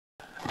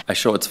I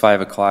show it's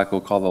 5 o'clock.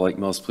 We'll call the Lake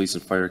Mills Police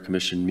and Fire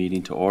Commission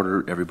meeting to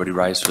order. Everybody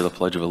rise for the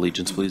Pledge of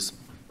Allegiance, please.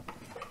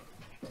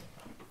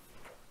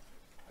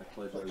 I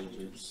pledge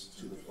allegiance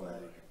to the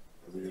flag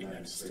of the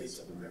United States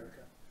of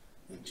America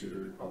and to the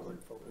republic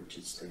for which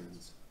it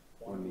stands,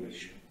 one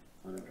nation,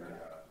 under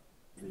God,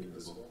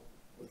 indivisible,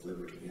 with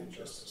liberty and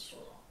justice for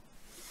all.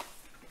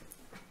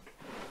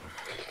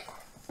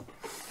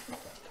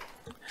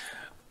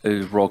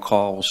 A roll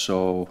call will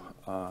show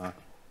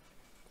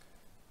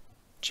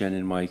Jen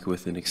and Mike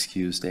with an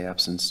excused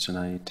absence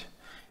tonight.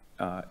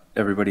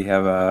 Everybody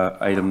have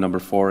item number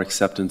 4,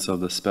 acceptance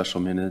of the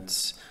special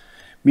minutes,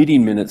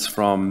 meeting minutes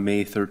from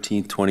May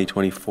 13th,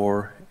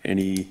 2024.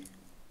 Any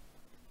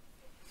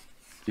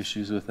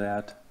issues with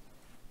that?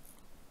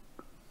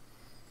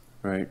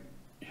 Right,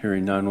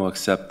 hearing none, we'll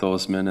accept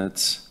those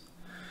minutes.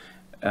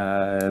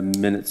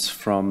 Minutes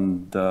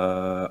from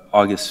the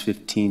August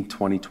 15th,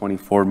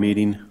 2024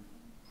 meeting.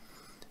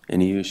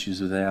 Any issues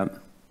with that?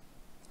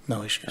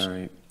 No issues. All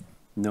right.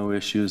 No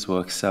issues. We'll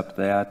accept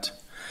that.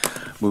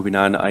 Moving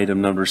on to item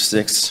number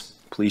 6,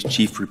 Police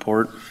Chief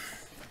report.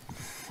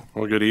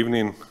 Well, good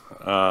evening.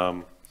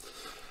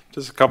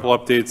 Just a couple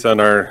updates on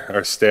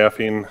our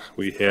staffing.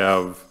 We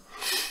have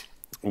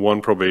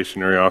one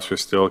probationary officer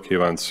still,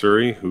 Kayvon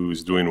Surrey,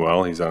 who's doing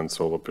well. He's on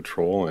solo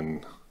patrol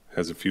and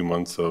has a few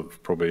months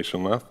of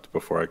probation left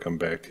before I come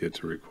back here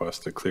to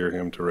request to clear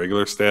him to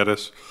regular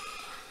status.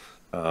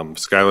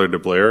 Skylar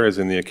DeBlair is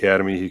in the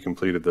academy. He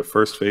completed the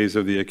first phase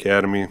of the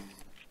academy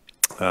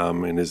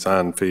and is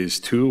on phase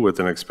 2 with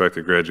an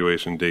expected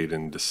graduation date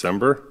in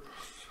December.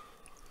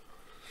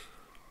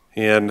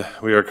 And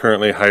we are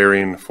currently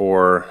hiring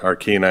for our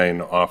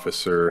canine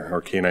officer,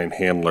 our canine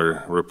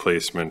handler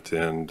replacement.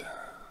 And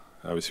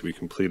obviously we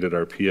completed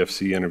our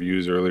PFC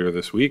interviews earlier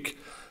this week.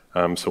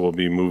 So we'll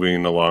be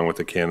moving along with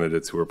the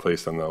candidates who were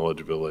placed on the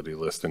eligibility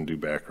list and do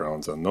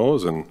backgrounds on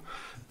those and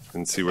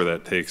see where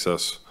that takes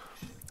us.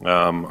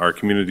 Our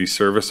community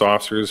service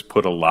officers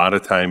put a lot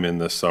of time in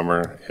this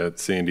summer at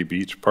Sandy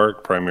Beach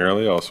Park,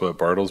 primarily, also at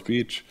Bartles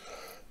Beach.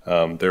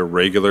 Their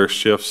regular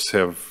shifts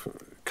have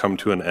come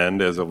to an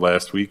end as of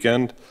last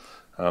weekend.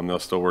 They'll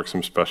still work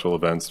some special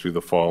events through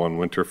the fall and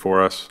winter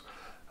for us.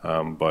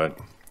 But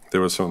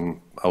there was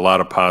a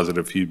lot of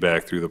positive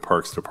feedback through the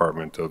Parks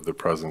Department of the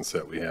presence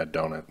that we had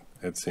down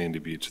at Sandy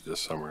Beach this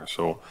summer.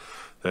 So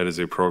that is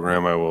a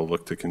program I will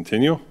look to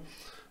continue.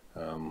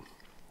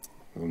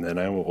 And then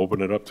I will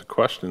open it up to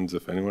questions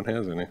if anyone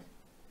has any.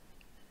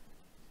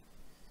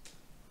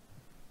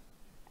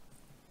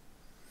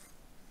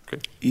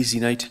 Okay. Easy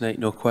night tonight,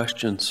 no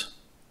questions.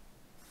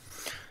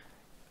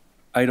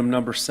 Item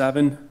number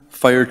 7,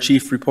 Fire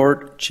Chief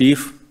report.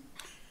 Chief.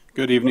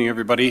 Good evening,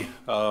 everybody.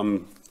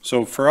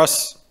 So for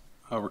us,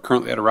 we're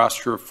currently at a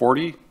roster of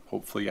 40.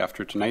 Hopefully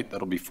after tonight,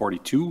 that'll be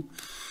 42.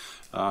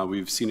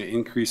 We've seen an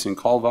increase in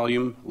call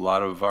volume. A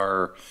lot of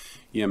our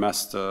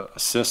EMS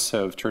assists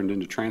have turned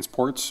into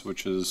transports,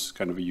 which is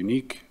kind of a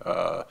unique.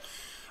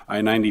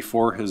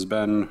 I-94 has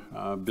been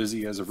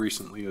busy as of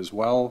recently as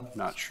well.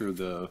 Not sure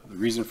the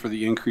reason for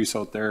the increase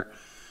out there.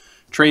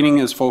 Training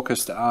is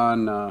focused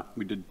on,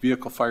 we did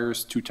vehicle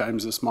fires 2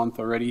 times this month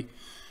already,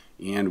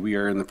 and we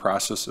are in the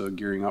process of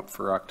gearing up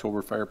for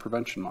October Fire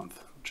Prevention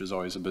Month, which is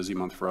always a busy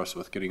month for us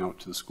with getting out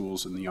to the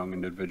schools and the young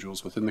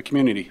individuals within the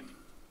community.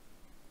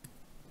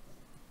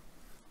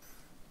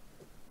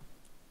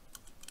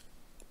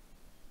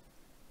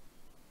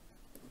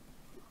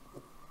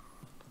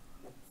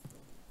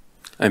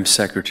 I'm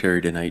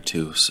secretary tonight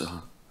too,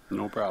 so.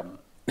 No problem.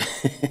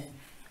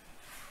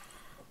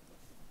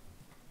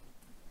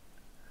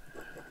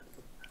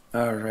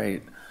 All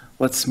right,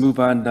 let's move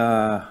on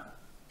to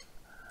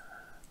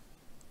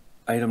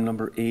item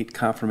number 8,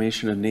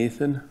 confirmation of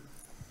Nathan.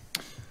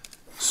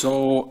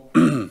 So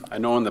I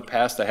know in the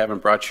past I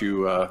haven't brought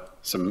you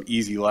some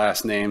easy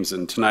last names,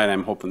 and tonight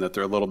I'm hoping that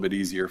they're a little bit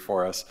easier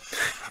for us.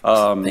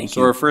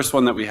 So our first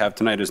one that we have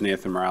tonight is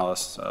Nathan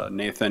Morales.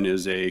 Nathan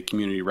is a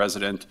community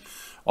resident,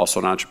 also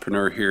an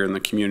entrepreneur here in the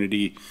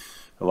community.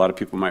 A lot of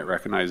people might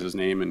recognize his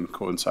name and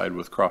coincide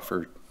with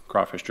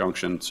Crawfish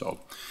Junction. So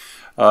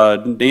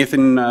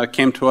Nathan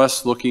came to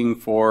us looking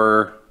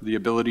for the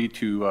ability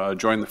to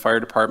join the fire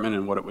department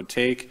and what it would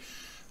take.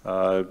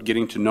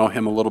 Getting to know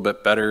him a little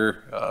bit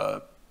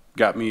better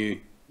got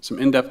me some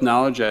in-depth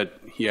knowledge that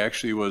he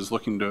actually was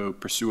looking to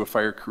pursue a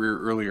fire career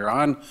earlier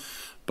on,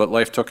 but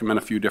life took him in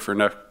a few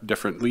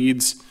different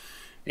leads.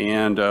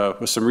 And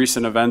with some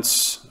recent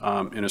events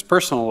in his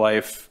personal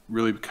life,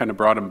 really kind of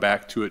brought him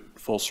back to it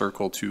full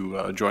circle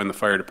to join the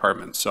fire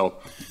department. So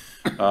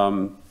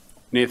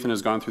Nathan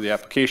has gone through the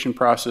application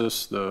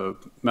process, the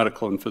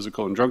medical and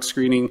physical and drug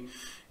screening,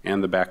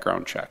 and the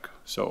background check.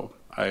 So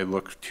I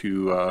look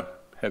to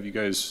have you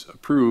guys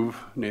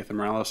approve Nathan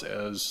Morales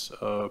as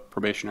a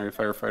probationary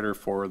firefighter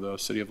for the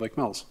city of Lake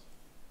Mills.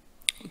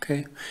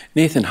 Okay.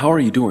 Nathan, how are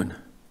you doing?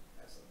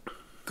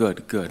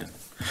 Good, good.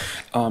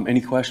 Any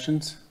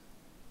questions?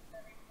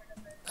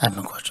 I have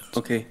no questions.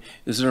 Okay.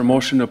 Is there a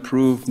motion to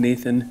approve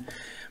Nathan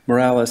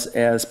Morales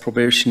as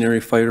probationary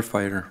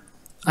firefighter?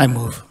 I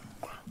move.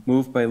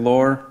 Moved by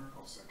Lohr.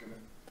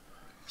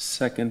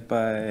 second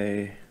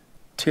by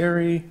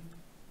Terry.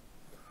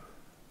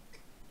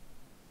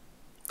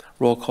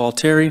 Roll call,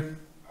 Terry.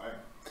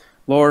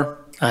 Laura.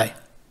 Aye.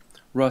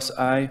 Russ,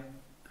 aye.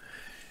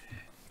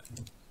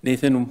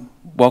 Nathan,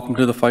 welcome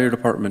to the fire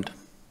department.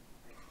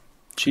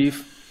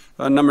 Chief?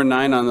 Number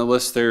 9 on the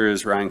list there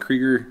is Ryan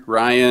Krieger.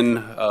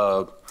 Ryan,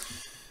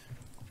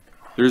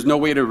 there's no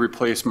way to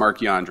replace Mark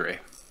Yandre.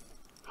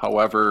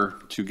 However,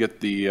 to get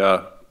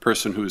the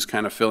person who's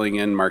kind of filling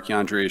in Mark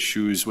Yandre's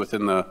shoes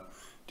within the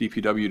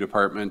DPW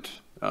department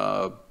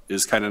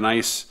is kind of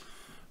nice.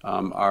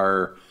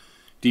 Our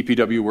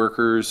DPW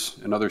workers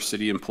and other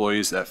city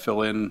employees that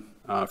fill in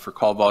for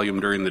call volume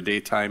during the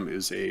daytime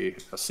is a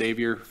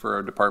savior for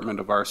a department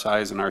of our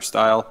size and our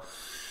style.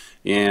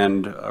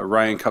 And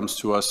Ryan comes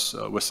to us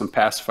with some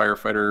past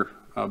firefighter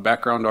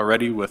background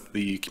already with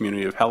the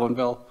community of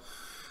Helenville.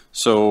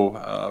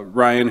 So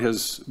Ryan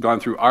has gone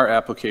through our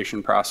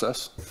application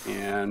process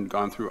and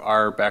gone through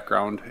our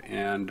background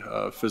and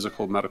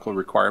physical medical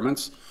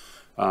requirements.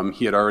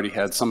 He had already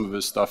had some of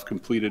his stuff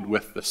completed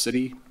with the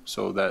city,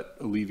 so that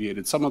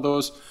alleviated some of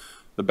those.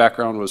 The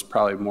background was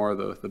probably more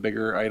the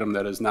bigger item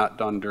that is not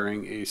done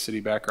during a city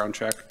background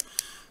check.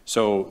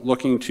 So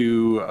looking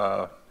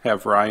to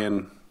have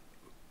Ryan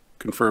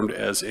confirmed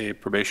as a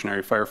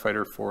probationary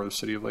firefighter for the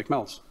city of Lake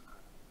Mills.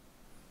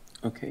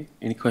 Okay,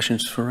 any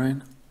questions for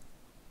Ryan?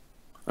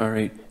 All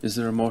right, is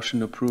there a motion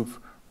to approve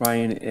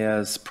Ryan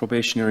as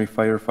probationary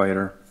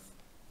firefighter?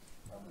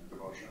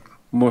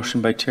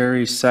 Motion by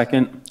Terry,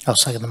 second. I'll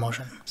second the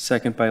motion.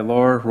 Second by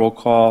Laura. Roll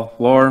call.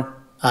 Laura?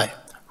 Aye.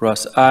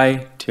 Russ,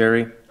 aye.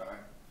 Terry?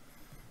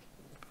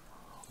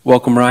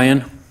 Welcome,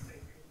 Ryan.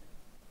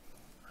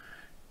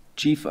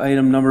 Chief,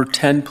 item number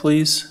 10,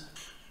 please.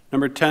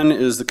 Number 10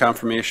 is the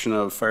confirmation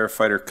of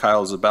firefighter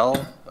Kyle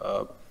Zabel.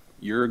 A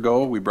year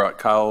ago, we brought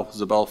Kyle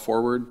Zabel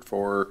forward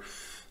for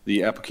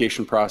the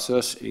application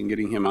process and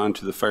getting him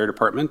onto the fire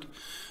department.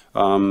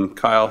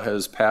 Kyle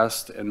has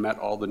passed and met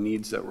all the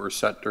needs that were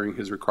set during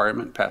his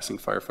requirement, passing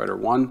firefighter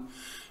 1.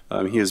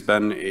 He has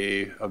been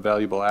a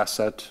valuable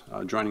asset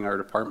joining our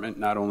department,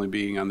 not only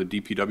being on the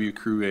DPW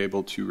crew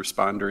able to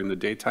respond during the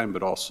daytime,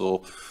 but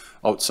also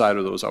outside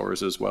of those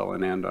hours as well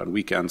and on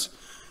weekends.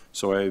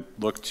 So I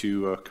look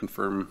to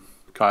confirm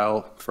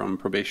Kyle from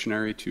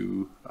probationary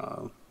to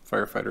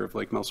firefighter of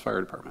Lake Mills Fire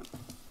Department.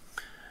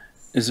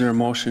 Is there a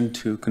motion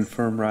to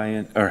confirm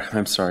Kyle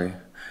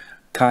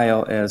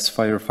as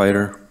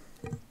firefighter?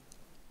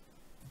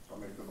 I'll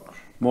make the motion.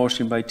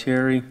 Motion by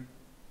Terry.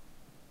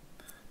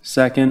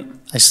 Second.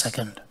 I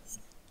second.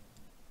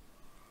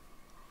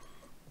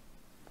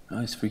 I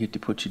always forget to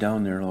put you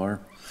down there, Laura.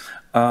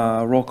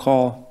 Roll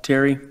call.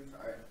 Terry.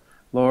 Aye.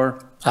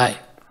 Laura. Aye.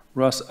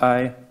 Russ,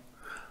 aye.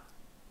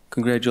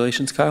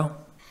 Congratulations, Kyle.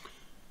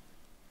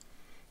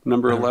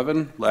 Number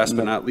 11, last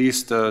but not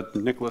least,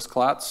 Nicholas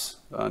Klotz.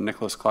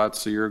 Nicholas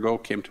Klotz a year ago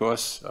came to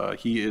us.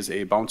 He is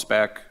a bounce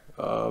back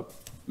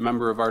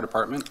member of our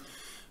department.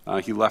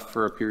 He left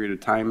for a period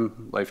of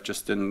time. Life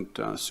just didn't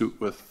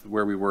suit with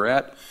where we were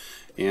at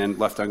and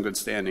left on good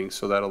standing.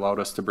 So that allowed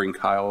us to bring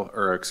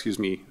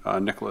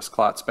Nicholas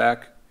Klotz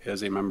back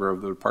as a member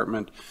of the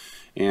department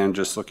and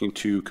just looking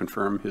to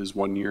confirm his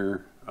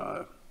 1-year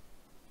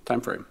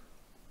time frame.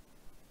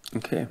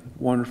 Okay,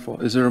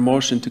 wonderful. Is there a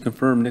motion to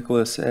confirm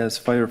Nicholas as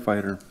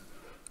firefighter?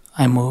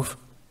 I move.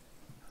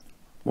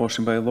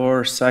 Motion by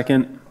Laura,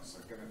 second.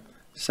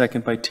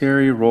 Second by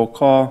Terry. Roll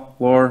call.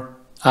 Laura.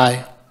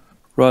 Aye.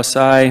 Russ,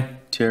 aye.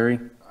 Terry.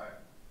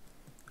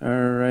 Aye.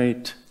 All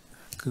right.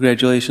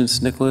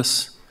 Congratulations,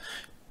 Nicholas.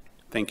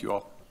 Thank you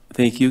all.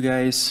 Thank you,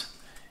 guys.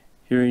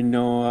 Hearing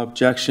no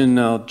objection,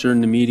 I'll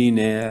adjourn the meeting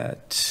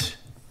at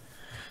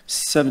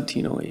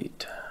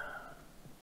 17:08.